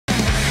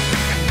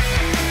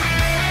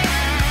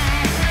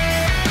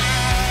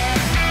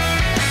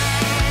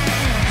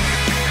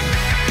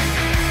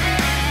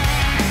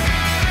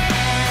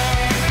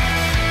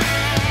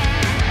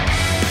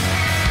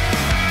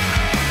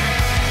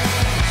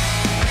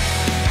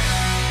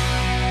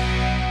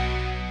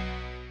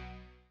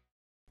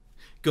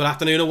Good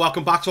afternoon and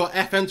welcome back to our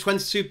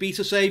FM22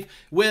 beta save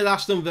with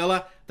Aston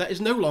Villa that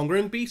is no longer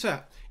in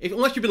beta.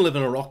 Unless you've been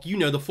living in a rock, you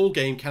know the full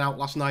game came out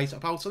last night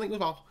about, I think it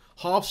was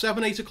about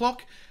 7:30, 8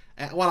 o'clock,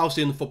 while I was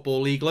doing the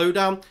Football League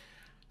lowdown.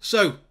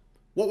 So,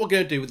 what we're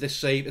going to do with this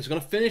save is we're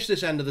going to finish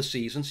this end of the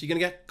season, so you're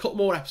going to get a couple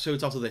more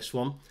episodes out of this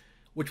one,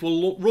 which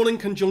will run in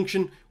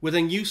conjunction with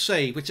a new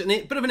save, which is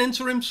a bit of an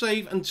interim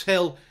save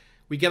until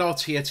we get our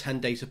tier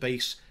 10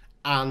 database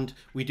and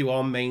we do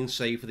our main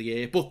save for the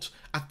year. But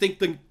I think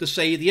the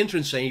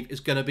interim save is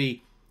going to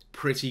be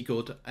pretty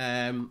good.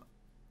 I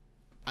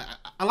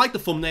like the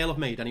thumbnail I've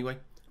made anyway.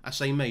 I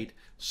say made.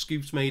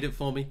 Scoop's made it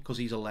for me because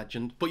he's a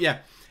legend. But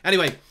yeah,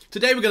 anyway,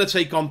 today we're going to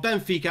take on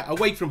Benfica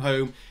away from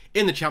home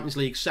in the Champions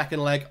League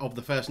second leg of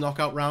the first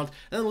knockout round,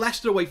 and then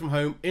Leicester away from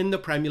home in the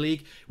Premier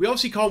League. We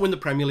obviously can't win the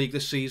Premier League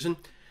this season,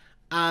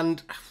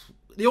 and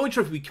the only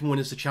trophy we can win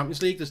is the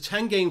Champions League. There's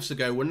 10 games to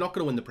go. We're not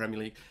going to win the Premier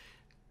League.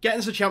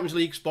 Getting to the Champions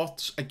League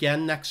spots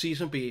again next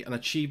season be an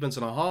achievement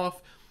and a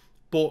half,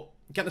 but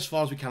getting as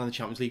far as we can in the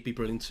Champions League be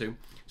brilliant too.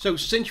 So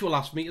since you were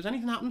last with me, has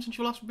anything happened since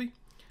you were last with me?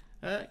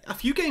 A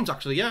few games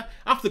actually, yeah.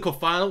 After the cup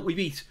final, we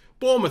beat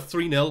Bournemouth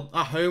 3-0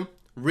 at home.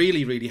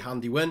 Really, really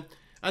handy win.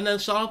 And then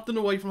Southampton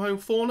away from home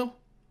 4-0.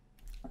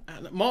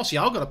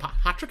 Martial got a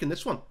hat-trick in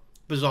this one,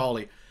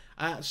 bizarrely.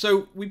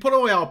 So we put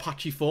away our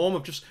patchy form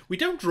of we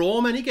don't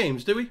draw many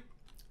games, do we?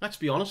 Let's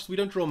be honest, we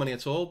don't draw many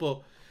at all,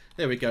 but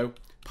there we go.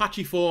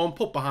 Patchy form,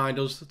 put behind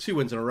us, 2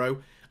 wins in a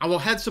row. And we'll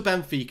head to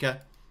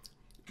Benfica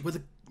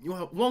with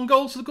one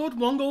goal to the good,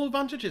 1 goal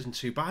advantage. Isn't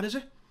too bad, is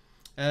it?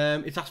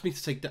 It's asked me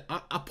to take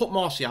I put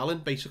Martial in,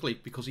 basically,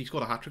 because he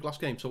scored a hat-trick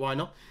last game, so why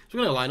not? So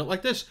we're going to line up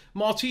like this.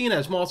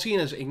 Martinez,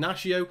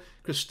 Ignacio,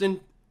 Christensen,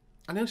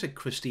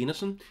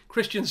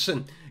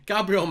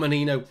 Gabriel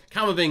Menino,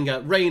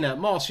 Camavinga, Reina,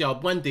 Martial,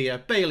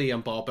 Buendia, Bailey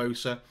and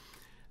Barbosa.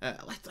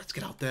 Let's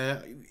get out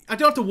there. I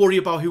don't have to worry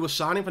about who we're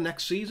signing for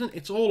next season.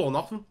 It's all or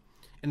nothing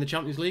in the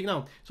Champions League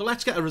now. So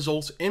let's get a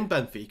result in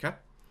Benfica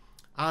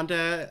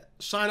and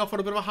sign off on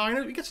a bit of a high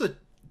note. We get to the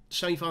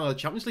semi-final of the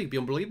Champions League. It'd be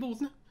unbelievable,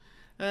 wouldn't it?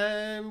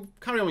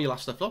 Carry on with your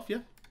last stuff off, yeah?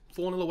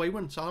 4-0 away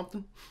win,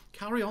 Southampton.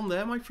 Carry on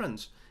there, my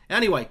friends.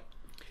 Anyway,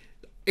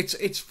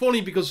 it's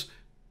funny because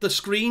the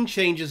screen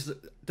changes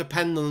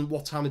depending on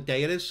what time of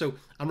day it is. So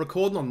I'm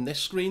recording on this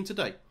screen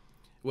today,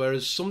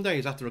 whereas some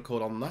days I have to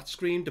record on that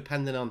screen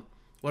depending on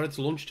whether it's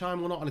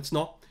lunchtime or not, and it's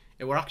not.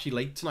 We're actually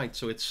late tonight,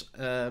 so it's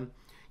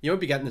you won't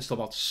be getting this till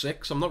about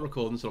 6. I'm not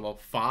recording until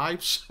about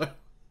 5, so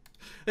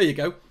there you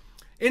go.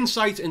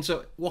 Insight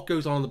into what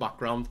goes on in the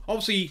background.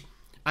 Obviously,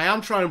 I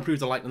am trying to improve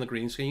the lighting on the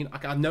green screen.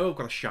 I know I've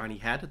got a shiny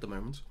head at the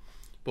moment,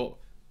 but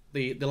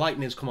the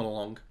lighting is coming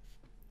along.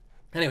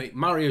 Anyway,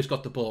 Mario's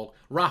got the ball.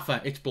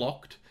 Rafa, it's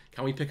blocked.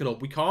 Can we pick it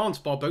up? We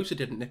can't. Barbosa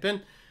didn't nip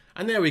in.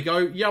 And there we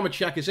go.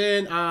 Yamacek is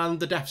in, and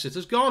the deficit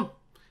is gone.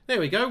 There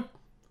we go.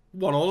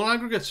 1-1 in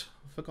aggregate.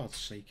 For God's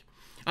sake.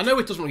 I know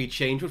it doesn't really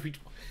change,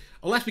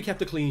 unless we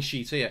kept a clean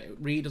sheet here. It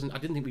really doesn't. I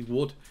didn't think we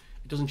would.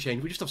 It doesn't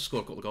change. We just have to score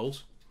a couple of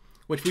goals,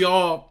 which we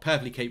are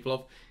perfectly capable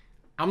of.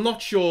 I'm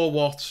not sure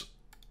what.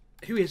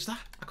 Who is that?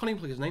 I can't even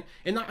click his name.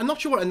 I'm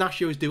not sure what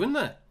Ignacio is doing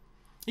there.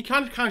 He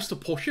kind of tries to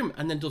push him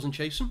and then doesn't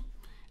chase him.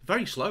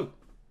 Very slow.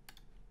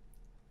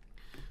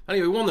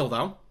 Anyway, 1-0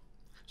 down.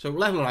 So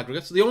 11 on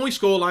aggregate. The only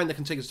scoreline that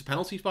can take us to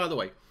penalties, by the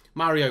way.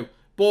 Mario,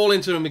 ball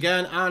into him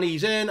again, and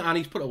he's in, and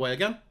he's put away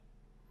again.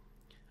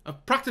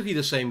 Practically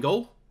the same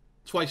goal.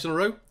 Twice in a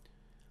row.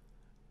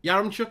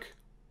 Yaremchuk.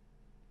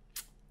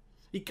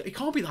 He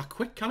can't be that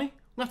quick, can he?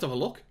 We'll have to have a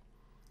look.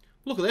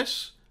 Look at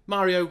this.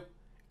 Mario.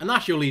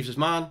 Ignacio leaves his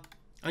man.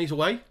 And he's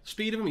away.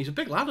 Speed of him. He's a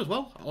big lad as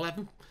well.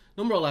 11.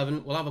 Number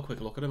 11. We'll have a quick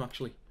look at him,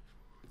 actually.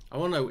 I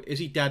want to know, is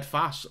he dead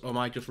fast? Or am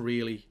I just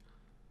really...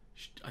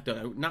 I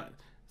don't know.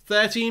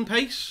 13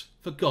 pace?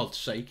 For God's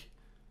sake.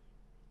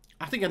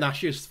 I think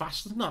Ignacio is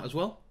faster than that as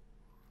well.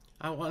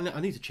 I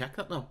need to check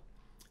that now.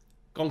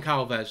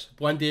 Goncalves.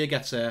 Buendia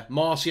gets there.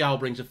 Martial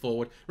brings it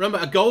forward. Remember,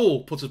 a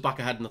goal puts us back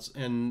ahead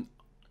in...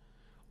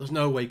 There's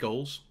no way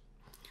goals.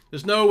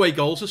 There's no way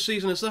goals this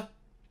season, is there?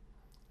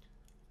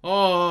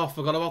 Oh, I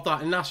forgot about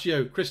that.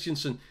 Ignacio,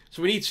 Christensen.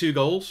 So we need 2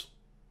 goals.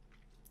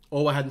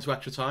 Or we're heading to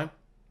extra time.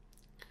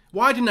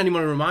 Why didn't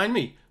anyone remind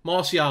me?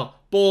 Martial,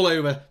 ball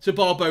over to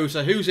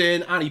Barbosa, who's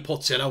in, and he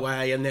puts it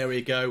away, and there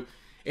we go.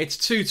 It's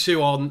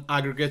 2-2 on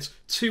aggregate,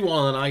 2-1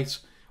 on the night.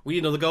 We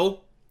need another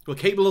goal. We're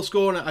capable of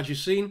scoring it, as you've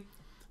seen.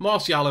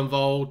 Martial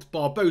involved,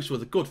 Barbosa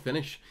with a good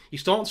finish.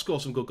 He's starting to score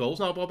some good goals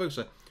now,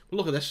 Barbosa. But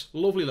look at this,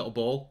 lovely little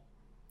ball.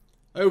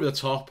 Over the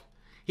top.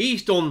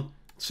 He's done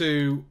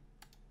to...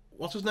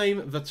 What's his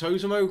name?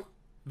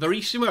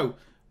 Verissimo.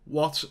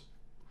 What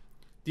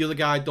the other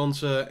guy done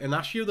to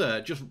Ignacio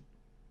there. Just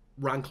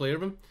ran clear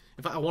of him.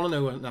 In fact, I want to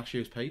know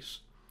Ignacio's pace.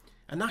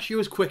 Ignacio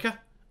is quicker,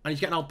 and he's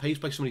getting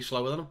outpaced by somebody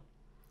slower than him.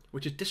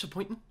 Which is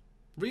disappointing.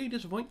 Really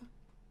disappointing.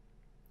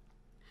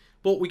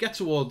 But we get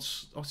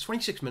towards... Oh, it's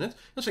 26 minutes.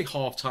 Let's say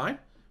half time.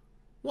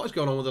 What is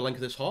going on with the length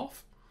of this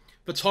half?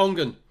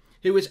 Vertonghen,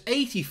 who is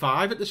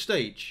 85 at this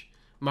stage.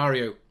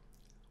 Mario,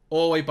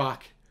 all the way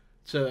back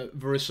to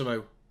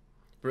Verissimo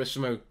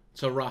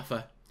to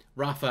Rafa.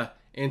 Rafa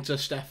into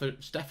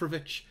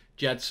Stefarovic,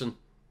 Jedson.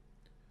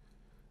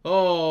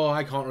 Oh,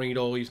 I can't read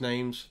all these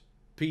names.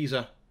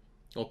 Pisa.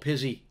 Or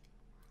Pizzi.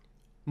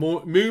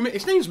 Moomin.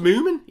 His name's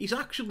Moomin. His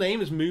actual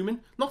name is Moomin.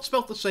 Not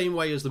spelt the same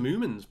way as the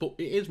Moomins, but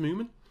it is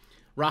Moomin.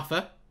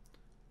 Rafa.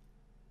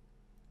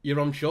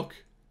 Yaremchuk.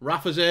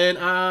 Rafa's in,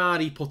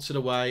 and he puts it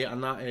away,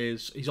 and that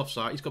is... He's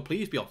offside. He's got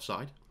please be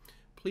offside.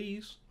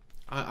 Please.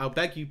 I'll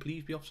beg you,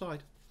 please be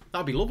offside.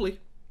 That'd be lovely.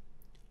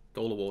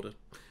 Goal awarded.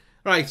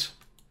 Right.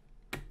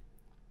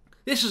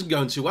 This isn't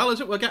going too well,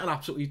 is it? We're getting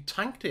absolutely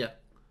tanked here.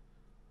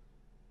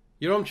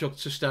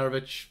 Yaremchuk to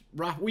Sterovic.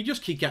 We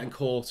just keep getting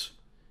caught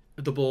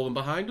at the ball and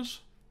behind us.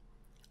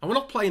 And we're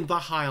not playing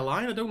that high a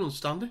line. I don't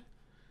understand it.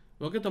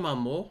 We'll give the man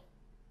more.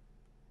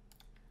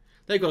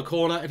 They've got a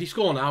corner. If you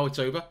score now, it's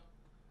over.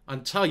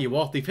 And tell you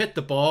what, they've hit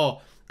the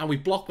bar and we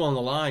blocked one on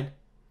the line.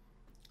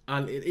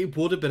 And it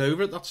would have been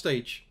over at that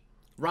stage.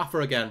 Rafa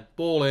again.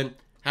 Ball in.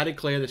 Headed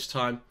clear this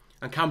time.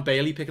 And can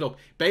Bailey pick it up?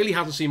 Bailey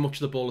hasn't seen much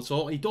of the ball at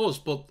all. He does,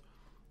 but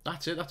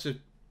that's it. That's a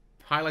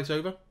highlight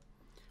over.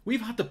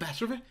 We've had the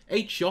better of it.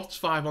 8 shots,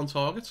 5 on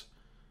target.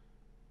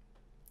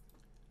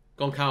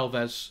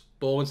 Goncalves.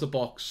 Ball into the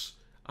box.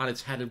 And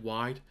it's headed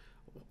wide.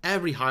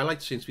 Every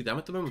highlight seems to be them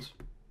at the moment.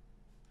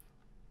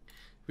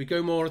 We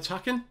go more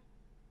attacking.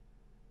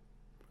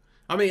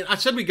 I mean, I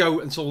said we go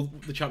until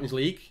the Champions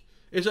League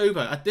is over.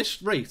 At this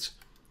rate,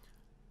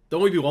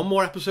 there'll only be one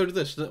more episode of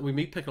this that we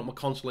meet picking up my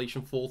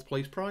consolation 4th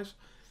place prize.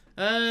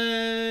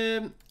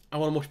 I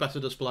want a much better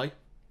display.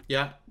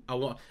 Yeah, I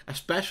want,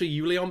 especially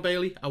you, Leon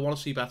Bailey. I want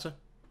to see better.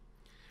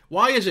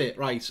 Why is it,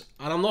 right,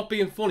 and I'm not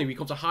being funny, we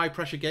come to high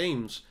pressure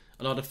games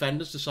and our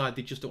defenders decide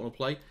they just don't want to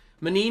play.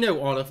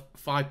 Menino on a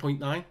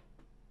 5.9.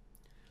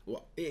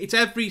 It's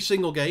every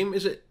single game.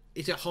 Is it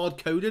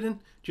hard coded in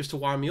just to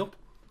wind me up?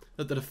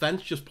 That the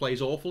defence just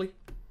plays awfully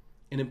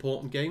in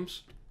important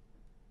games.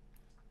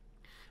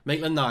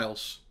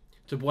 Maitland-Niles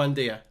to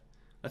Buendia.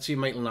 Let's see if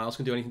Maitland-Niles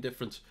can do anything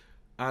different.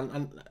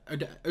 And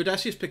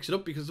Odysseus picks it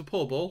up because it's a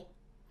poor ball.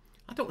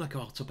 I don't want to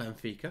go out to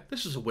Benfica.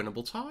 This is a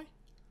winnable tie.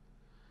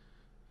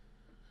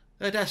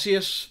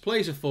 Odysseus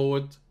plays it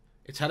forward.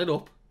 It's headed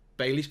up.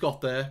 Bailey's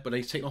got there, but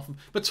he's taken off.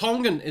 But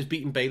Tongan is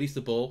beating Bailey to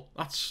the ball.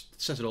 That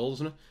says it all,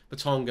 doesn't it? But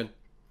Tongan.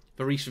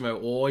 Verissimo,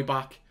 all the way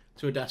back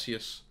to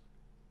Odysseus.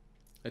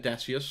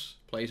 Odysseus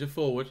plays it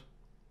forward.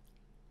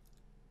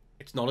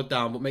 It's nodded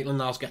down, but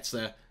Maitland-Niles gets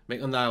there.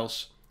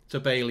 Maitland-Niles to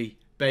Bailey.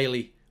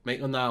 Bailey,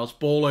 Maitland-Niles,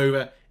 ball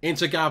over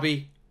into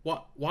Gabby.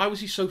 What? Why was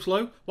he so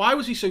slow? Why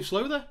was he so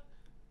slow there?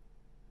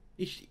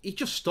 He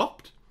just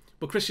stopped.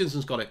 But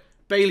Christensen's got it.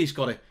 Bailey's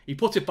got it. He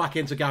puts it back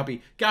into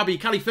Gabby. Gabby,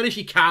 can he finish?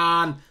 He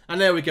can.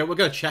 And there we go. We're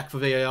going to check for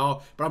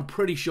VAR, but I'm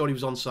pretty sure he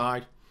was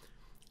onside.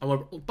 And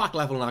we're back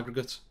level in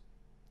aggregate.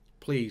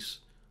 Please.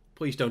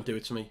 Please don't do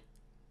it to me.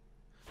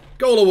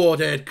 Goal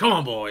awarded. Come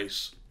on,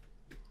 boys.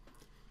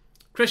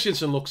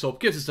 Christensen looks up,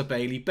 gives it to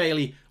Bailey.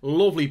 Bailey,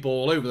 lovely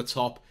ball over the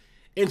top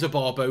into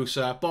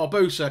Barbosa.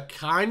 Barbosa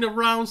kind of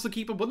rounds the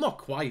keeper, but not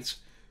quite.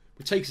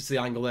 He takes it to the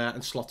angle there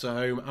and slots it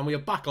home. And we are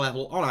back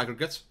level on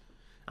aggregate.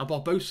 And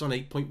Barbosa's on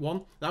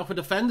 8.1. Now, if a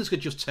defenders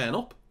could just turn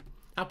up,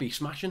 that'd be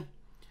smashing.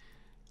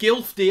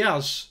 Gilf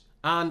Diaz.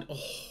 And,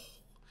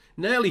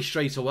 nearly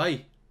straight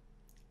away.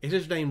 Is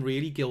his name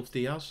really Gilf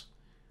Diaz?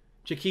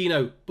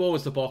 Chiquino, ball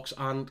into the box,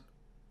 and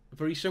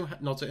Verissimo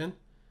nods it in.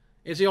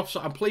 Is he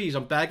offside? And please,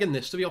 I'm begging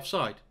this to be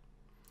offside.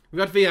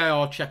 We've had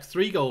VAR check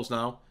 3 goals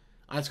now,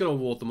 and it's going to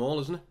award them all,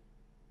 isn't it?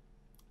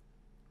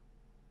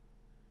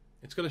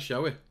 It's going to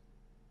show it.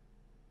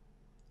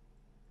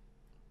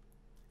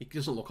 He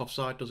doesn't look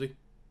offside, does he?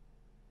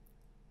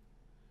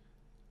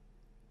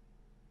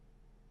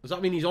 Does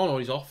that mean he's on or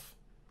he's off?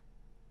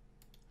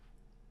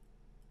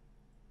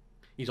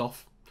 He's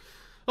off.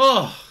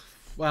 Oh,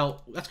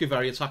 well, let's go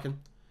very attacking.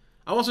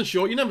 I wasn't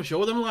sure. You're never sure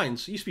with them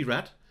lines. It used to be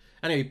red.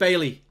 Anyway,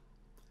 Bailey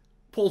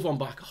pulls one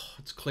back. Oh,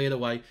 it's cleared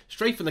away.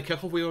 Straight from the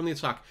kickoff, we were on the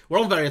attack. We're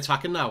on very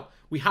attacking now.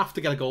 We have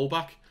to get a goal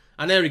back.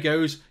 And there he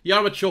goes.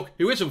 Yaremchuk,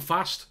 who isn't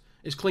fast,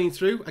 is clean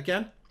through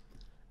again.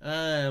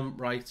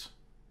 Right.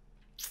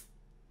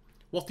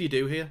 What do you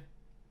do here?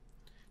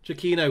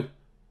 Chiquino,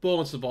 ball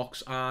into the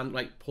box and,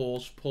 right,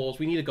 pause.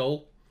 We need a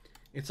goal.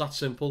 It's that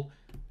simple.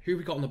 Who have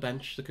we got on the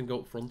bench that can go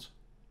up front?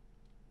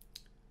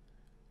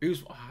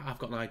 I've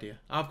got an idea.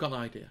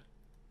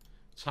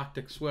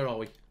 Tactics, where are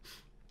we?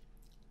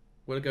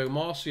 We're going to go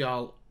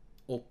Martial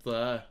up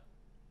there.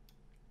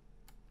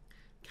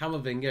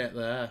 Camavinga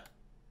there.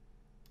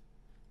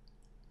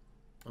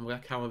 And we'll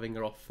get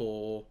Camavinga off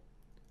for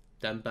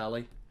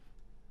Dembele.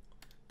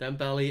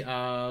 Dembele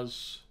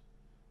as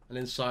an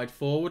inside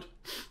forward.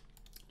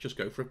 Just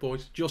go for it,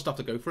 boys. Just have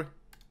to go for it.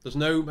 There's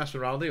no messing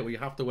around here. You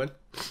have to win.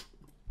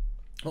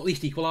 Or at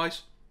least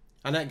equalise.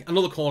 And then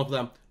another corner for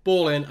them.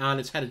 Ball in, and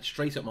it's headed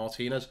straight at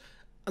Martinez.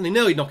 And they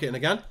nearly knock it in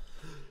again.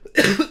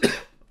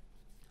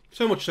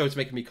 So much so it's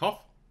making me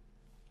cough.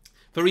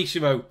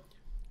 Verissimo.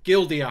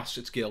 Gil Diaz.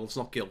 It's Gil. It's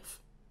not Gilf.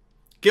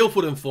 Gilf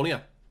would have been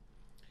funnier.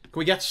 Can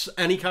we get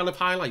any kind of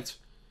highlight?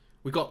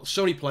 We've got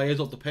so many players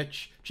up the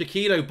pitch.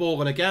 Chiquino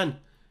balling again.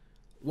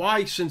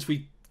 Why, since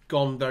we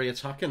gone very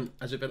attacking?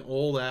 Has it been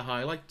all their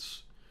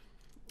highlights?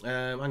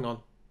 Hang on.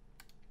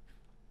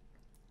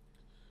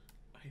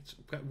 Right,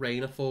 get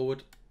Reina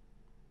forward.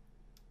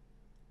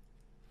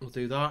 We'll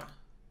do that.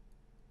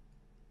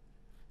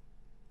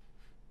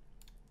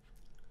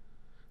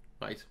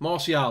 Right,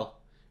 Martial,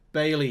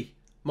 Bailey,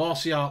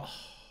 Martial. Oh,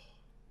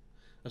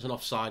 there's an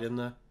offside in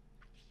there.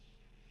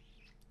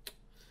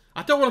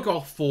 I don't want to go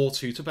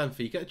 4-2 to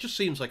Benfica. It just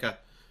seems like a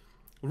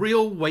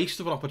real waste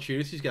of an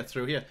opportunity to get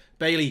through here.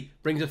 Bailey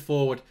brings it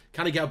forward.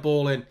 Can he get a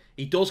ball in?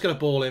 He does get a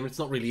ball in, but it's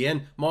not really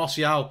in.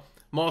 Martial,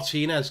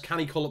 Martinez, can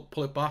he pull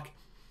it back?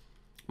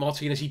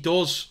 Martinez, he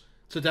does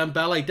to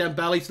Dembele.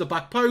 Dembele to the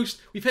back post.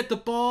 We've hit the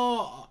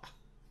bar.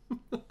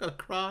 I'm gonna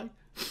cry.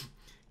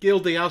 Gil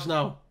Diaz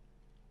now.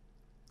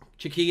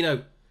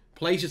 Chiquino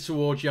plays it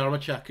towards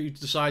Yaremchuk, who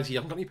decides he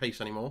hasn't got any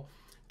pace anymore.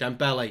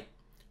 Dembele.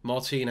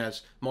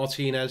 Martinez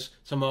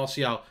to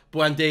Martial,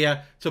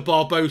 Buendia to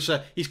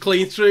Barbosa. He's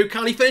clean through.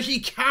 Can he finish? He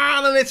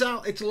can, and it's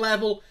out. It's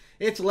level.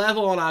 It's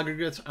level on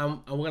aggregate, and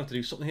we're gonna have to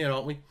do something here,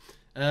 aren't we?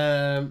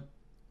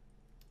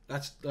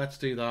 Let's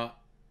do that.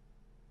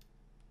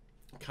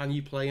 Can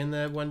you play in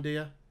there,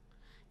 Buendia?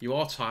 You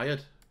are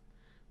tired.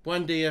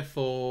 Buendia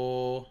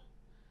for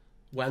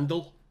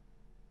Wendell.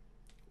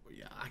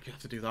 Yeah, I have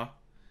to do that.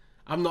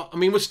 I'm not. I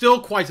mean, we're still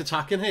quite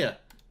attacking here,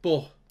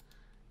 but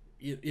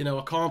you know,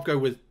 I can't go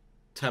with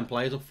 10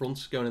 players up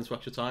front going into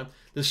extra time.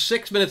 There's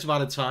 6 minutes of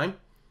added time.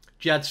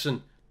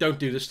 Jedson, don't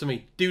do this to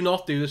me. Do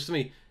not do this to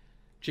me.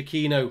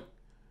 Chiquino,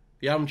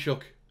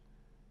 Yaremchuk,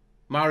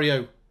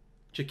 Mario,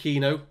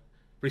 Chiquino.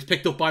 But he's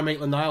picked up by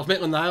Maitland-Niles.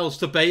 Maitland-Niles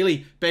to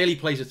Bailey. Bailey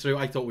plays it through.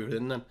 I thought we were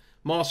in then.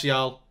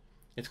 Martial.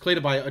 It's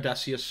cleared by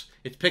Odysseus.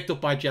 It's picked up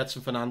by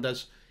Jedson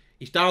Fernandez.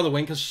 He's down the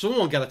wing. Can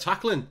someone get a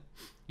tackle in?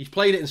 He's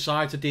played it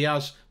inside to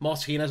Diaz.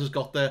 Martinez has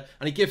got there.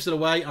 And he gives it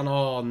away. And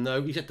oh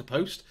no, he's hit the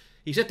post.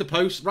 He's hit the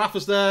post.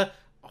 Rafa's there.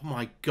 Oh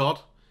my God.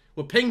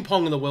 We're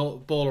ping-ponging the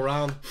ball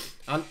around.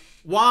 And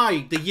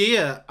why? The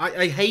year.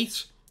 I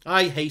hate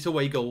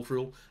away goal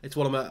rule. It's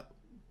one of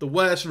the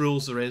worst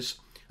rules there is.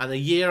 And the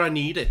year I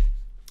need it,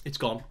 it's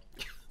gone.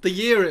 The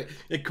year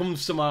it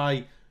comes to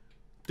my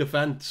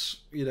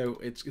defence, you know,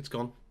 it's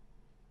gone.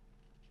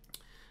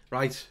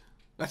 Right.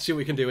 Let's see what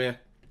we can do here.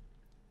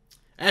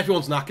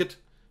 Everyone's knackered.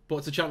 But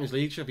it's the Champions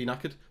League. Should be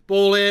knackered.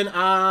 Ball in.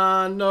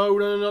 And no,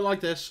 not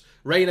like this.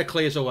 Reina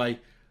clears away.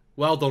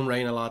 Well done,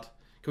 Reina, lad.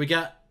 Can we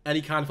get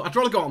any kind of... I'd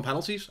rather go out on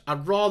penalties.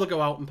 I'd rather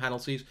go out on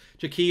penalties.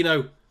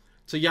 Chiquino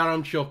to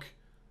Yaremchuk.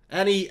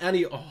 Any...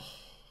 Oh.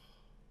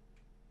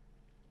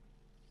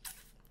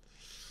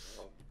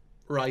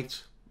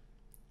 Right.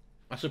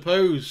 I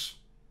suppose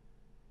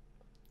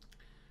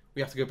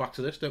we have to go back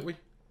to this, don't we? I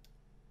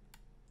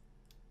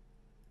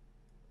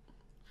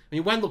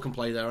mean, Wendell can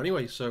play there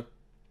anyway, so...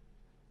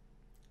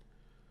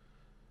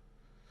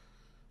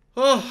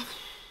 Oh...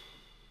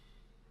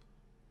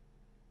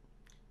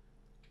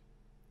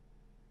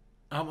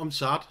 I'm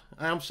sad.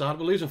 I am sad.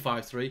 We're losing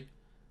 5-3.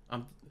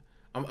 No,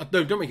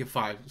 don't make it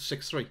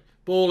 6-3.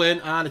 Ball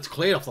in, and it's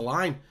cleared off the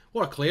line.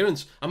 What a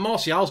clearance. And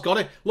Martial's got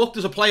it. Look,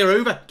 there's a player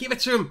over. Give it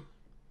to him.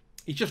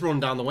 He's just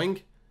run down the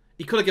wing.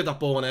 He could have given that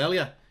ball in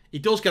earlier. He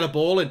does get a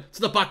ball in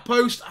to the back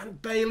post,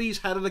 and Bailey's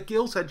headed a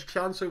gilt-edged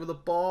chance over the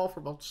bar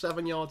from about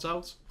 7 yards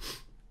out.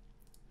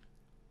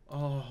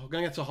 Oh, we're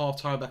going to get to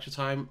half-time, extra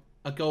time.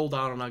 A goal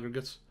down on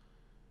aggregate.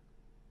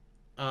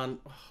 And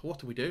what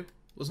do we do?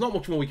 There's not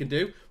much more we can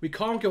do. We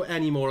can't go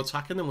any more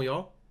attacking than we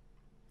are.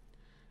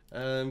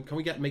 Can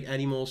we make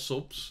any more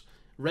subs?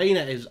 Reina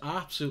is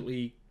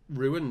absolutely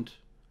ruined.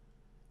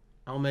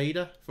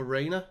 Almeida for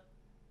Reina.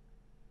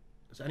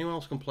 Does anyone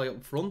else can play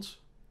up front?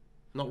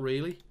 Not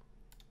really.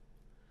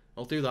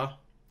 I'll do that.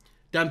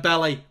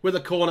 Dembele with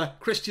a corner.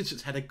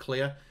 Christensen's headed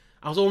clear.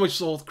 I was almost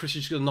thought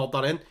Christensen's going to nod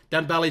that in.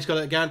 Dembele's got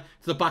it again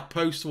to the back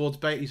post towards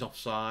Bailey's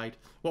offside.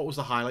 What was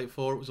the highlight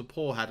for? It was a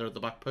poor header at the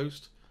back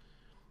post.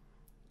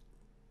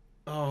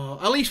 Oh,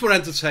 at least we're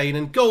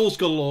entertaining. Goals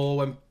galore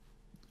when...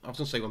 I was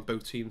going to say when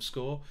both teams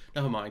score.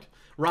 Never mind.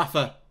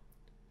 Rafa.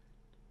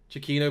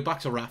 Chiquino, back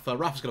to Rafa.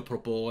 Rafa's going to put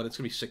a ball in. It's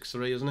going to be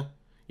 6-3, isn't it?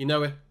 You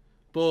know it.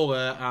 Ball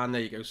there, and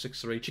there you go,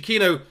 6-3.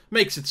 Chiquino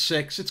makes it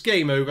 6. It's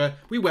game over.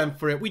 We went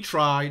for it. We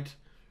tried.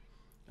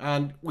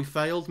 And we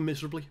failed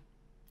miserably.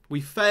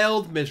 We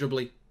failed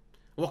miserably.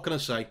 What can I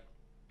say?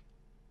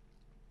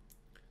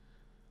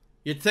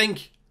 You'd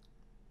think,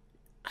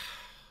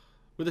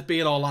 with it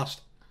being our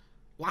last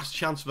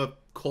chance of a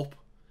cup,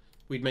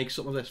 we'd make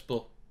something of this,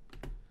 but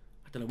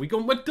I don't know.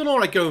 We've done all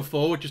right going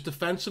forward, just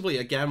defensively.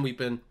 Again, we've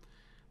been...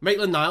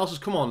 Maitland-Niles has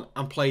come on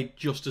and played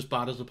just as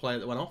bad as the player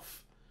that went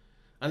off.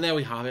 And there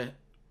we have it.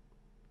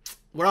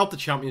 We're out the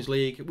Champions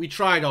League. We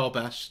tried our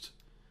best.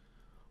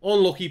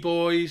 Unlucky,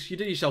 boys. You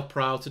did yourself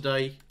proud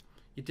today.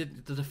 You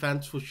did. The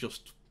defence was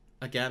just,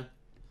 again,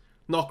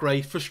 not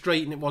great.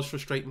 Frustrating. It was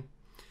frustrating.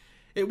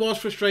 It was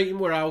frustrating.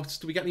 We're out.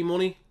 Do we get any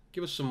money?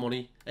 Give us some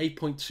money.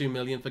 8.2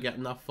 million for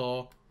getting that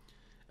far.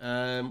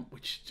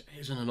 Which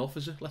isn't enough,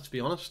 is it? Let's be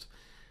honest.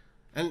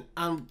 And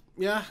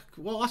yeah,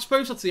 well, I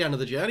suppose that's the end of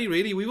the journey,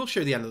 really. We will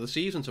show the end of the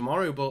season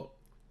tomorrow, but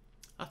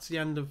that's the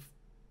end of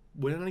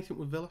winning anything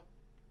with Villa.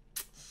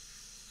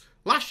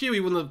 Last year, we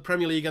won the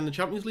Premier League and the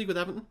Champions League with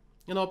Everton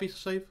in RB to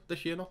save.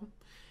 This year, nothing.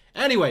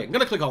 Anyway, I'm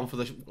going to click on for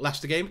the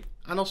Leicester game,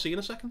 and I'll see you in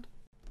a second.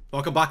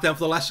 Welcome back then for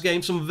the Leicester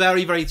game. Some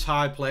very, very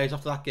tired players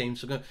after that game,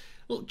 so I'm going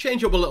to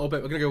change up a little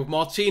bit. We're going to go with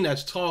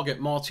Martinez, Target,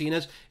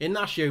 Martinez,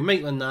 Inacio,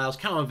 Maitland-Niles,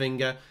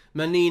 Camavinga,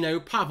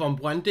 Menino, Pavon,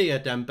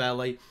 Buendia,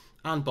 Dembele,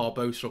 and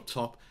Barbosa up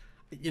top.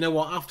 You know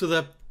what? After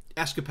the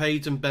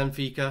escapades in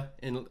Benfica,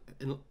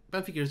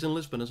 Benfica is in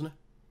Lisbon, isn't it?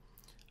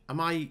 Am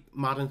I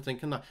mad in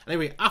thinking that?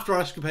 Anyway, after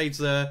our escapades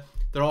there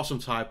are some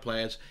tired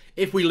players.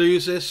 If we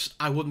lose this,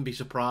 I wouldn't be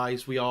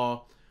surprised. We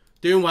are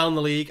doing well in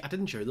the league. I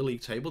didn't show the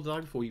league table, did I,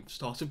 before we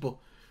started? But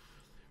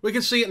we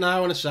can see it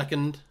now in a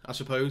second, I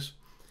suppose.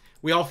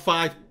 We are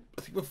 5...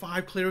 I think we're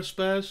 5 clear of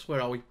Spurs.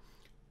 Where are we?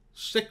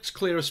 6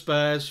 clear of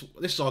Spurs.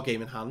 This is our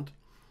game in hand.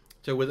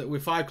 So we're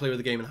 5 clear of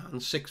the game in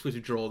hand. 6 if we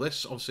draw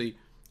this. Obviously,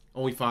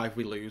 only 5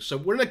 we lose. So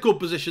we're in a good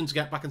position to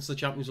get back into the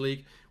Champions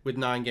League with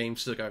 9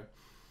 games to go.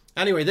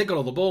 Anyway, they got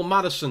all the ball.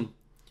 Maddison.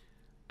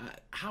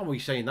 How are we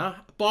saying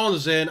that? Barnes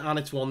is in, and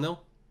it's 1-0.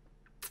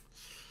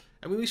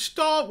 I mean, we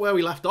start where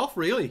we left off,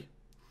 really.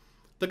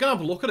 They're going to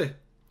have a look at it.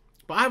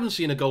 But I haven't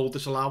seen a goal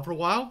disallowed for a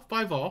while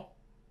by VAR.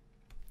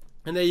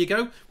 And there you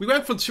go. We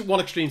went from one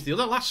extreme to the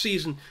other. Last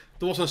season,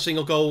 there wasn't a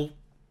single goal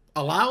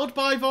allowed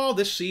by VAR.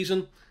 This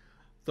season,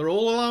 they're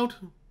all allowed.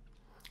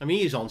 I mean,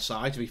 he's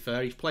onside, to be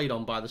fair. He's played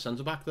on by the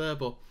centre-back there.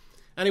 But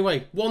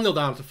anyway, 1-0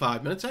 down after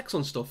 5 minutes.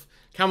 Excellent stuff.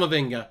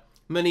 Camavinga,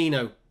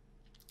 Menino,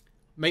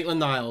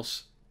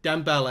 Maitland-Niles,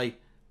 Dembele,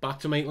 back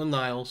to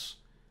Maitland-Niles,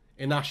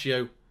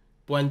 Inacio,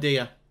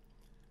 Buendia,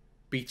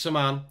 beats a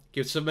man,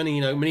 gives to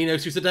Menino, Menino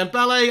shoots to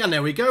Dembele, and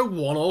there we go,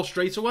 1-1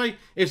 straight away.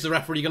 Is the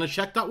referee going to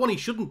check that one? He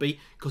shouldn't be,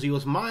 because he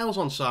was miles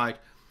onside.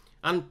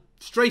 And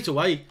straight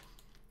away,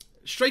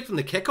 straight from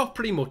the kickoff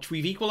pretty much,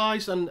 we've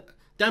equalised, and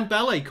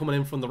Dembele coming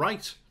in from the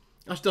right.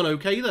 That's done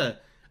okay there.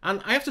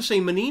 And I have to say,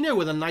 Menino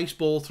with a nice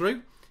ball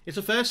through. It's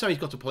the first time he's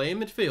got to play in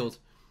midfield.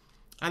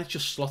 And it's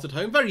just slotted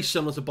home. Very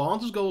similar to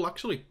Barnes' goal,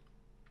 actually.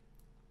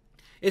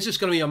 Is this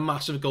going to be a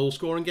massive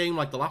goal-scoring game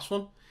like the last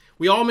one?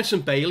 We are missing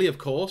Bailey, of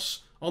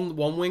course, on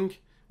one wing,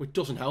 which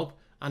doesn't help.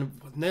 And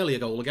nearly a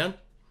goal again.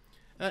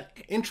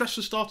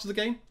 Interesting start to the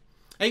game.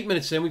 8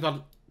 minutes in, we've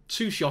had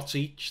 2 shots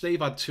each.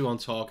 They've had 2 on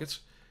target.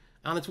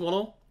 And it's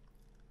 1-1.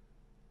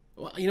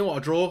 Well, you know what,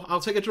 a draw? I'll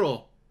take a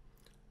draw.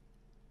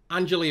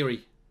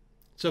 Angelieri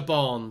to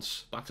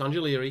Barnes. Back to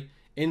Angelieri.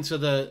 Into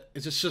the...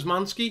 Is it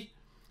Szymanski?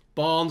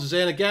 Barnes is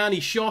in again.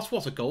 He's shot.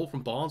 What a goal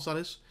from Barnes, that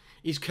is.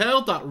 He's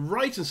curled that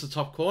right into the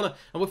top corner.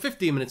 And we're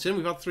 15 minutes in.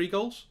 We've had 3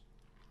 goals.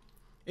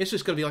 It's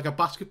just going to be like a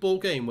basketball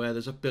game where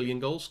there's a billion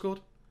goals scored.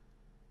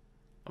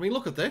 I mean,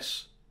 look at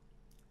this.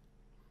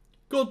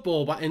 Good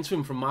ball back into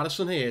him from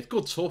Maddison here.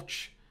 Good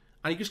touch.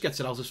 And he just gets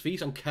it out of his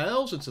feet and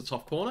curls into the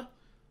top corner.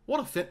 What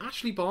a fit.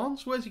 Ashley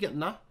Barnes, where's he getting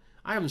that?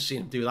 I haven't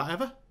seen him do that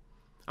ever.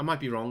 I might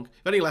be wrong.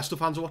 If any Leicester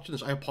fans are watching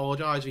this, I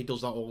apologise if he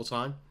does that all the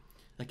time.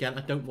 Again,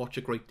 I don't watch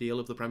a great deal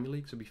of the Premier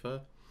League, to be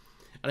fair.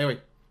 Anyway,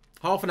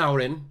 half an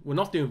hour in. We're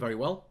not doing very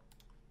well.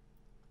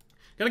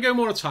 Going to go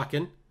more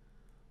attacking.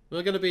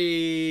 We're going to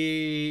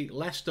be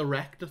less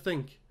direct, I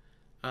think.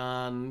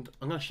 And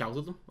I'm going to shout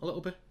at them a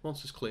little bit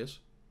once this clears.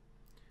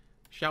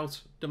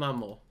 Shout, demand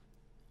more.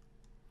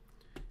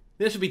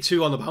 This would be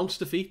 2 on the bounce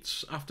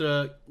defeats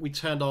after we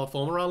turned our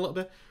form around a little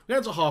bit. We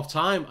went to half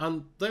time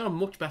and they are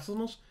much better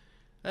than us.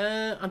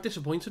 I'm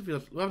disappointed. We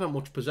haven't had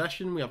much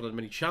possession. We haven't had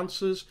many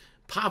chances.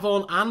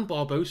 Pavon and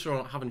Barbosa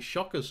are having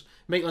shockers.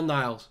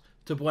 Maitland-Niles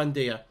to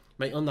Buendia.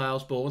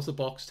 Maitland-Niles ball into the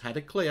box,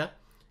 headed clear.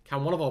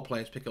 Can one of our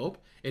players pick it up?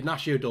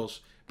 Ignacio does.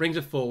 Brings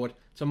it forward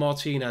to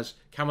Martinez.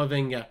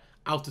 Camavinga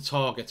out to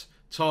Target.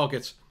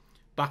 Target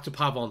back to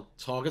Pavon.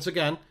 Target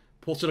again.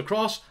 Puts it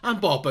across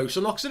and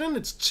Barbosa knocks it in.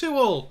 It's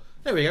 2-2.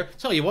 There we go.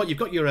 Tell you what, you've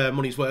got your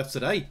money's worth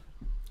today.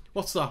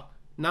 What's that?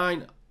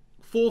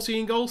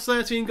 14 goals,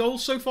 13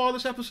 goals so far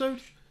this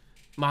episode.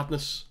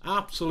 Madness.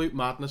 Absolute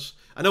madness.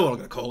 I know what I'm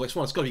going to call this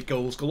one. It's got to be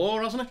goals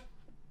galore, hasn't it?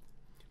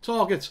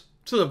 Target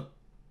to the...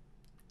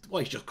 Well,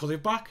 he's just cut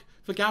it back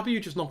for Gabby, who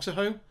just knocks it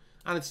home.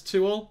 And it's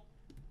 2-2.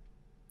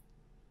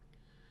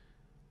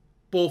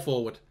 Ball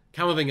forward.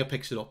 Camavinga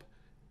picks it up.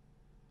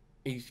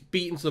 He's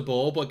beaten to the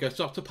ball, but gets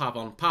up to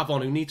Pavon.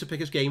 Pavon, who needs to pick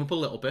his game up a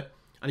little bit.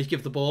 And he's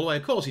given the ball away.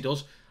 Of course he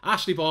does.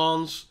 Ashley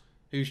Barnes,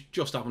 who's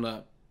just having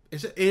a...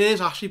 It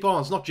is Ashley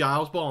Barnes, not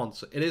Giles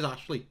Barnes. It is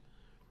Ashley.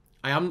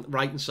 I am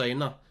right in saying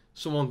that.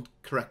 Someone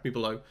correct me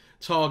below.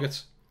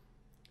 Target.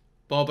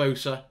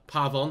 Barbosa.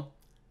 Pavon.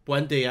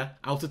 Buendia.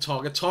 Out to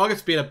Target.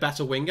 Target's being a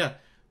better winger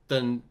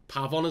than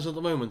Pavon is at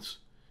the moment.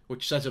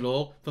 Which says it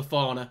all.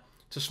 Fofana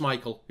to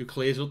Schmeichel, who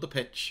clears up the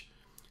pitch.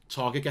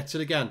 Target gets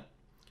it again.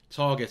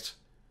 Target.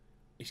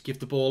 He's give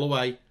the ball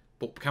away.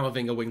 But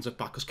Camavinga wings it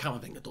back because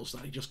Camavinga does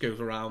that. He just goes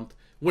around,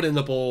 winning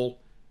the ball,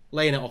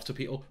 laying it off to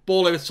people.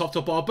 Ball over the top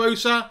to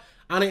Barbosa,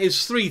 and it is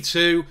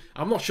 3-2.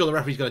 I'm not sure the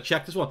referee's going to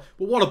check this one,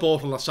 but what a ball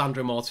from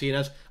Lissandro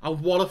Martinez, and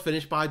what a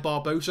finish by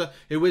Barbosa,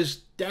 who is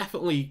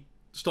definitely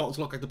starting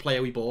to look like the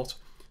player we bought,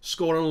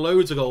 scoring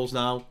loads of goals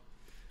now.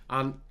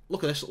 And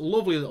look at this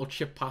lovely little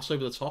chip pass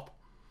over the top.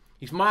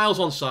 He's miles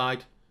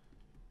onside,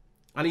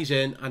 and he's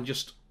in, and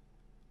just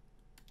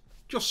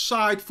just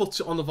side foots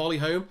it on the volley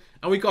home.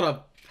 And we got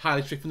a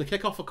highlight trick from the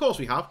kickoff. Of course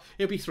we have.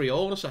 It'll be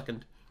 3-all in a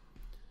second.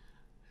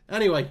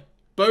 Anyway,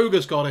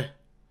 Boga's got it.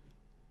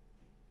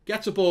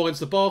 Gets a ball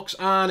into the box,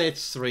 and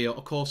it's 3-0.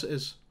 Of course it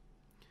is.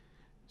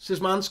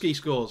 Szymanski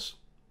scores.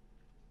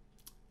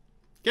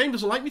 Game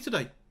doesn't like me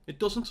today. It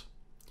doesn't.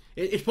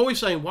 It's probably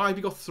saying, why have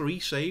you got 3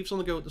 saves on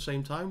the go at the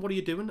same time? What are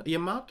you doing? Are you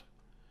mad?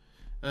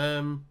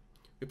 It'll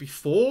be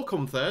 4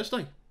 come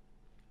Thursday.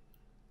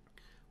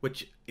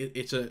 Which,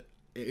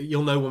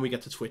 you'll know when we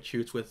get to Twitch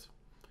who it's with.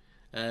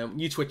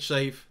 New Twitch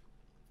save.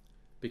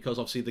 Because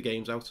obviously the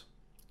game's out.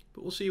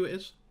 But we'll see who it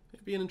is.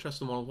 It'll be an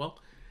interesting one as well.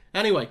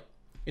 Anyway,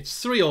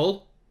 it's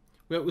 3-all.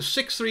 It was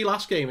 6-3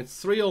 last game.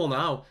 It's 3-all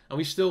now. And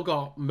we've still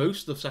got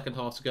most of the second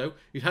half to go.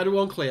 We've had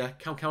one clear.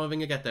 Can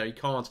Camavinga get there? He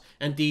can't.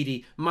 And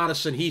Didi,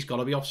 Madison, he's got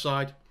to be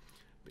offside.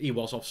 He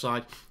was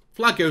offside.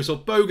 Flag goes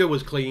up. Boga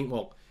was clean.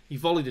 Well, he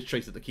volleyed it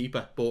straight at the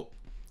keeper. But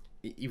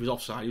he was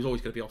offside. He was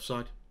always going to be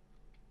offside.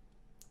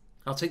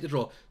 I'll take the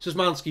draw.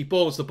 Szymanski,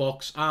 ball into the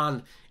box.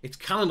 And it's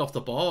cannoned off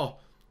the bar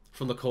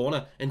from the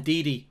corner. And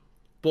Didi,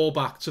 ball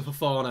back to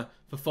Fofana.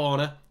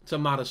 Fofana to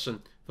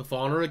Madison.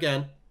 Fofana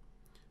again.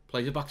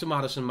 Plays it back to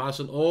Madison.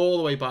 Madison all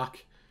the way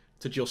back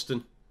to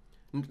Justin.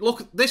 And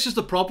look, this is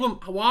the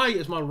problem. Why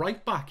is my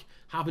right back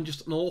having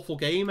just an awful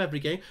game every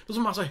game?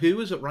 Doesn't matter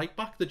who is at right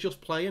back. They're just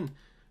playing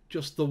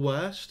just the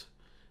worst.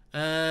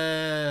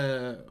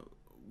 Wendell.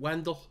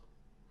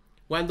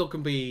 Wendell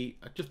can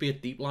just be a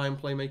deep line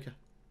playmaker.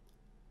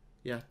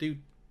 Yeah, do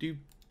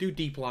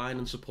deep line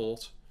and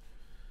support.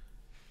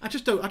 I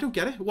don't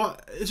get it.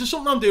 What is there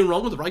something I'm doing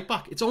wrong with the right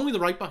back? It's only the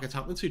right back it's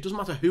happening to. It doesn't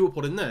matter who we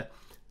put in there.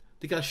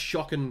 They get a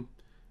shocking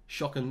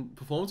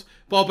performance.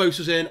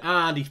 Barbosa's in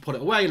and he's put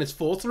it away and it's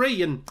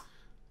 4-3. And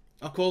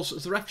of course,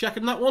 is the ref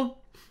checking that one?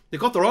 They've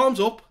got their arms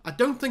up. I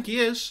don't think he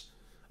is.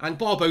 And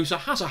Barbosa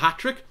has a hat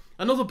trick.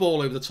 Another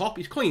ball over the top.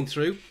 He's clean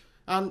through.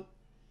 And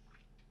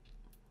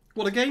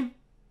what a game.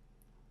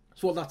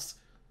 So that's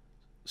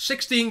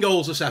 16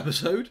 goals this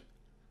episode.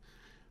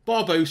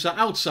 Barbosa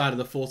outside of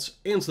the foot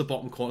into the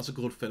bottom corner. It's a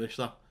good finish,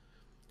 that.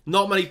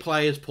 Not many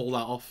players pull that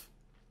off.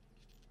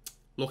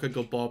 Looking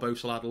good,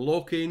 Barbosa, lad.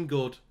 Looking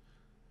good.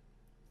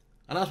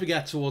 And as we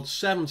get towards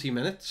 70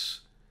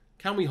 minutes,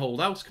 can we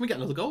hold out? Can we get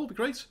another goal? It'd be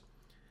great.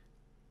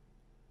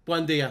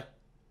 Buendia.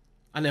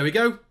 And there we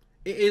go.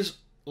 It is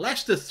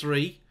Leicester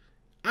 3,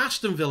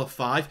 Aston Villa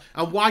 5.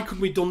 And why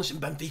couldn't we have done this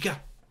in Benfica?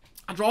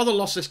 I'd rather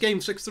lost this game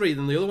 6-3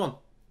 than the other one.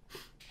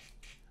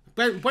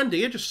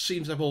 Buendia just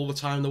seems to have all the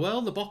time in the world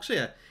in the box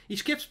here. He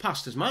skips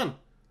past his man.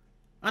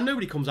 And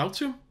nobody comes out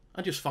to him.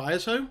 And just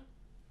fires home.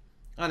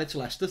 And it's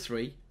Leicester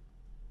 3,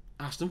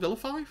 Aston Villa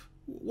 5.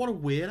 What a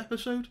weird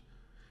episode.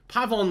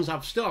 Pavon's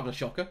still having a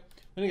shocker.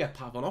 We're going to get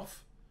Pavon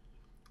off.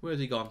 Where's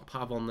he gone?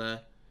 Pavon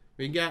there.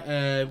 We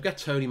can get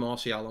Tony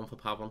Martial on for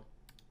Pavon.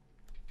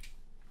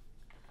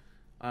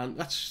 And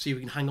let's see if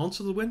we can hang on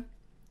to the win.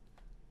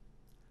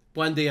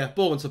 Buendia,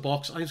 ball into the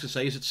box. I was going to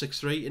say, is it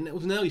 6-3? And it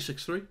was nearly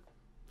 6-3.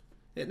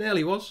 It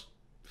nearly was.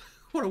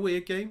 What a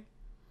weird game.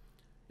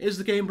 Is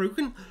the game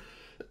broken?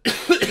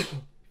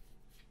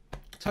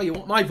 Tell you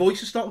what, my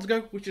voice is starting to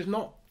go, which is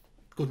not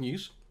good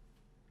news.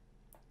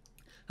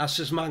 As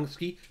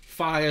Szymanski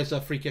fires a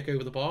free kick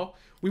over the bar.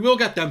 We will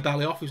get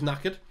Dembele off, who's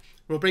knackered.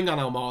 We'll bring on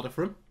Almada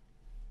for him.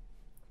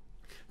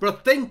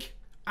 But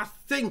I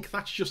think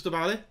that's just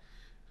about it.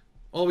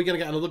 Are we going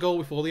to get another goal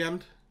before the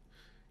end?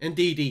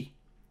 Ndidi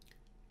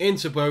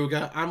into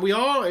Boga. And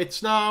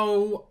it's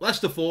now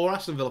Leicester 4,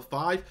 Aston Villa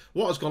 5.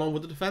 What has gone on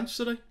with the defence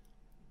today?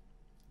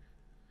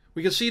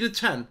 We conceded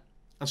 10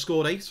 and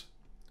scored 8.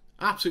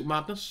 Absolute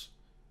madness.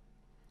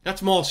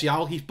 That's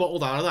Martial. He's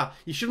bottled out of that.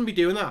 You shouldn't be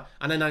doing that.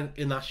 And then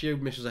Ignacio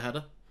misses a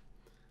header.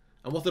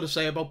 And what did I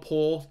say about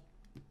poor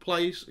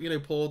plays?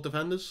 Poor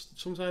defenders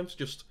sometimes.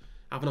 Just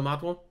having a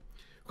mad one.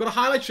 We've got a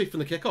highlight streak from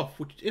the kickoff,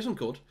 which isn't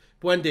good.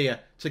 Buendia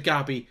to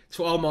Gabby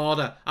to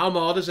Almada.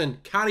 Almada's in.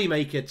 Can he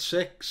make it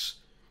 6?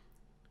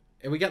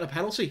 And we get a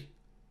penalty.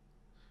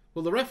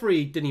 Well, the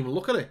referee didn't even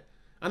look at it.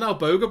 And now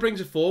Boga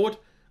brings it forward.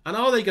 And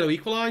are they going to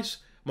equalise?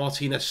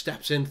 Martinez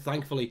steps in,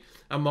 thankfully.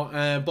 And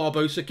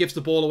Barbosa gives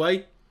the ball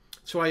away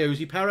to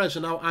Iosi Perez.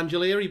 And now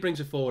Angeliri brings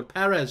it forward.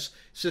 Perez,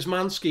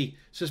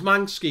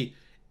 Szymanski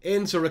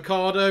into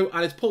Ricardo.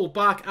 And it's pulled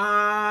back.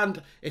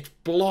 And it's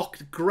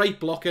blocked. Great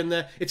block in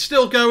there. It's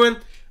still going.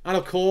 And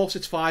of course,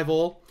 it's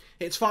 5-all.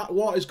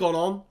 What has gone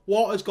on?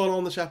 What has gone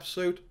on this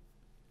episode?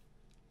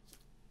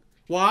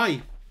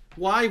 Why?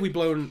 Why have we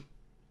blown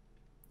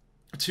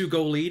a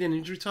 2-goal lead in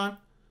injury time?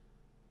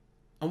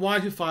 And why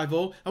is it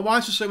 5-all? And why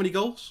is there so many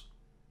goals?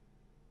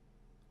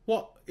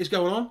 What is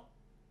going on?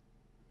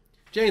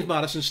 James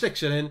Maddison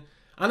sticks it in.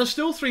 And there's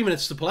still 3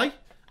 minutes to play.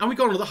 And we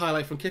got another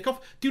highlight from kickoff.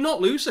 Do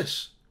not lose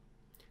this.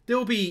 There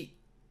will be,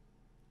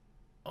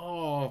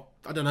 I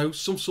don't know,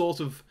 some sort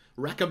of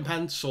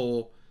recompense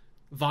or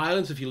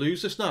violence if you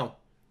lose this now.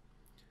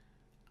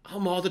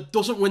 Almada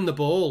doesn't win the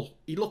ball.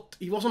 He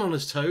wasn't on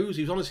his toes.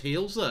 He was on his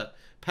heels there.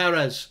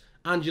 Perez,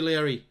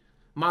 Angeliri,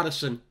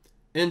 Madison,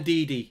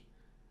 Ndidi.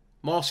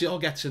 Martial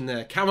gets in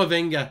there.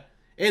 Camavinga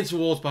In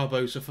towards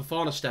Barbosa.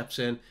 Fofana steps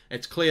in.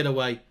 It's cleared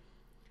away.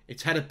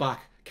 It's headed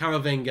back.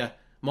 Camavinga,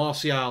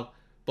 Martial,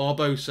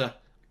 Barbosa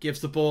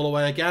gives the ball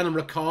away again, and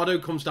Ricardo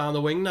comes down the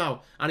wing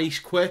now, and he's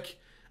quick,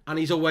 and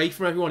he's away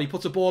from everyone. He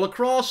puts a ball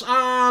across,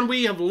 and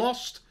we have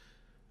lost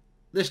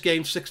this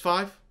game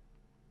 6-5.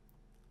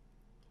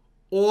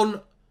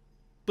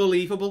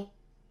 Unbelievable.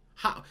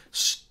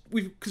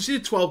 We've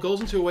conceded 12 goals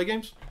in 2 away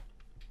games.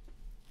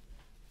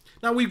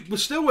 Now, we're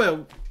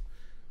still...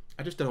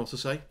 I just don't know what to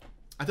say.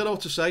 I don't know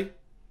what to say.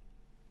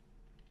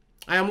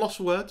 I am lost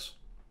for words.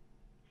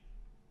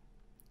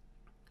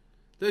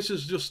 This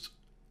is just...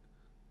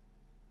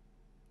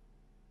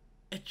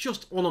 It's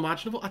just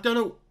unimaginable. I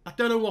don't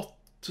know what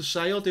to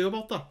say or do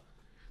about that.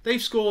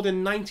 They've scored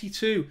in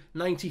 92,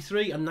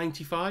 93 and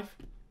 95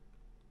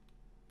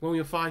 when we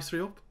were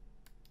 5-3 up.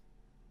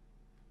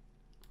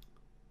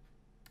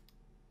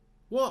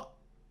 What?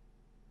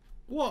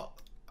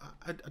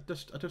 I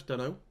just don't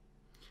know.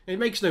 It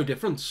makes no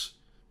difference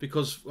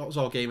because that was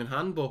our game in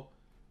hand, but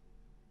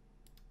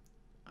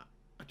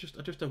I just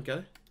don't get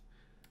it.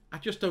 I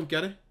just don't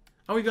get it.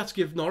 And we've got to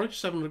give Norwich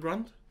 700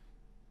 grand.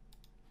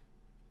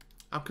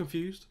 I'm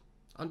confused.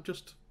 I'm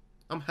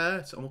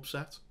hurt. I'm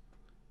upset.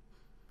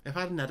 If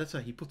I had an editor,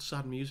 he'd put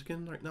sad music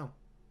in right now.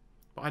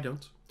 But I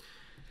don't.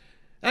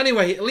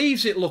 Anyway, it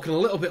leaves it looking a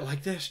little bit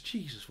like this.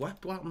 Jesus, what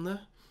happened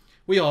there?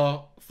 We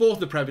are 4th in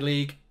the Premier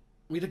League.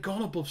 We'd have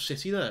gone above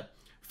City there.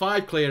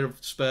 5 clear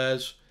of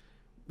Spurs.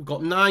 We've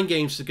got 9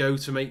 games to go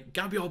to make...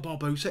 Gabriel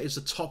Barbosa is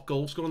the top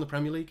goal scorer in the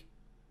Premier League.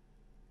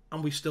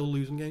 And we're still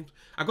losing games.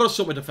 I've got to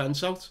sort my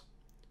defence out.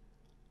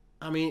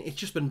 I mean, it's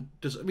just been...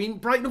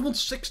 Brighton have won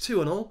 6-2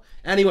 and all.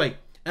 Anyway,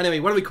 when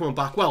are we coming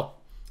back? Well,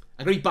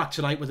 I'm going to be back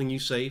tonight with a new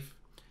save.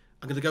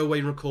 I'm going to go away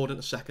and record it in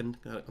a second.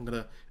 I'm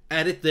going to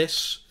edit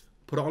this,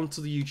 put it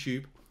onto the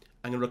YouTube.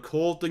 I'm going to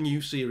record the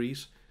new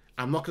series.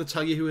 I'm not going to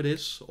tell you who it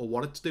is or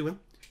what it's doing,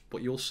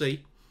 but you'll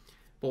see.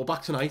 But we're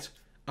back tonight.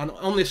 And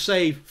on this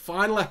save,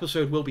 final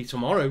episode will be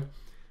tomorrow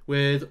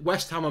with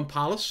West Ham and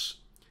Palace.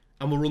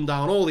 And we'll run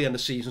down all the end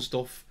of season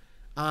stuff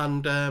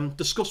and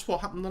discuss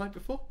what happened the night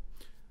before.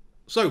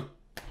 So,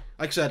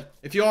 like I said,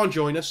 if you are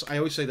enjoying this, I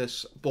always say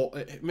this, but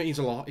it means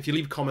a lot if you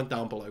leave a comment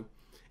down below.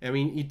 I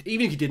mean,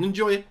 even if you didn't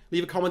enjoy it,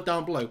 leave a comment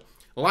down below.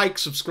 Like,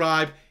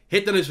 subscribe,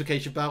 hit the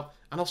notification bell,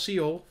 and I'll see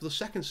you all for the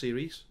second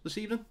series this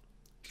evening.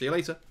 See you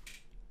later.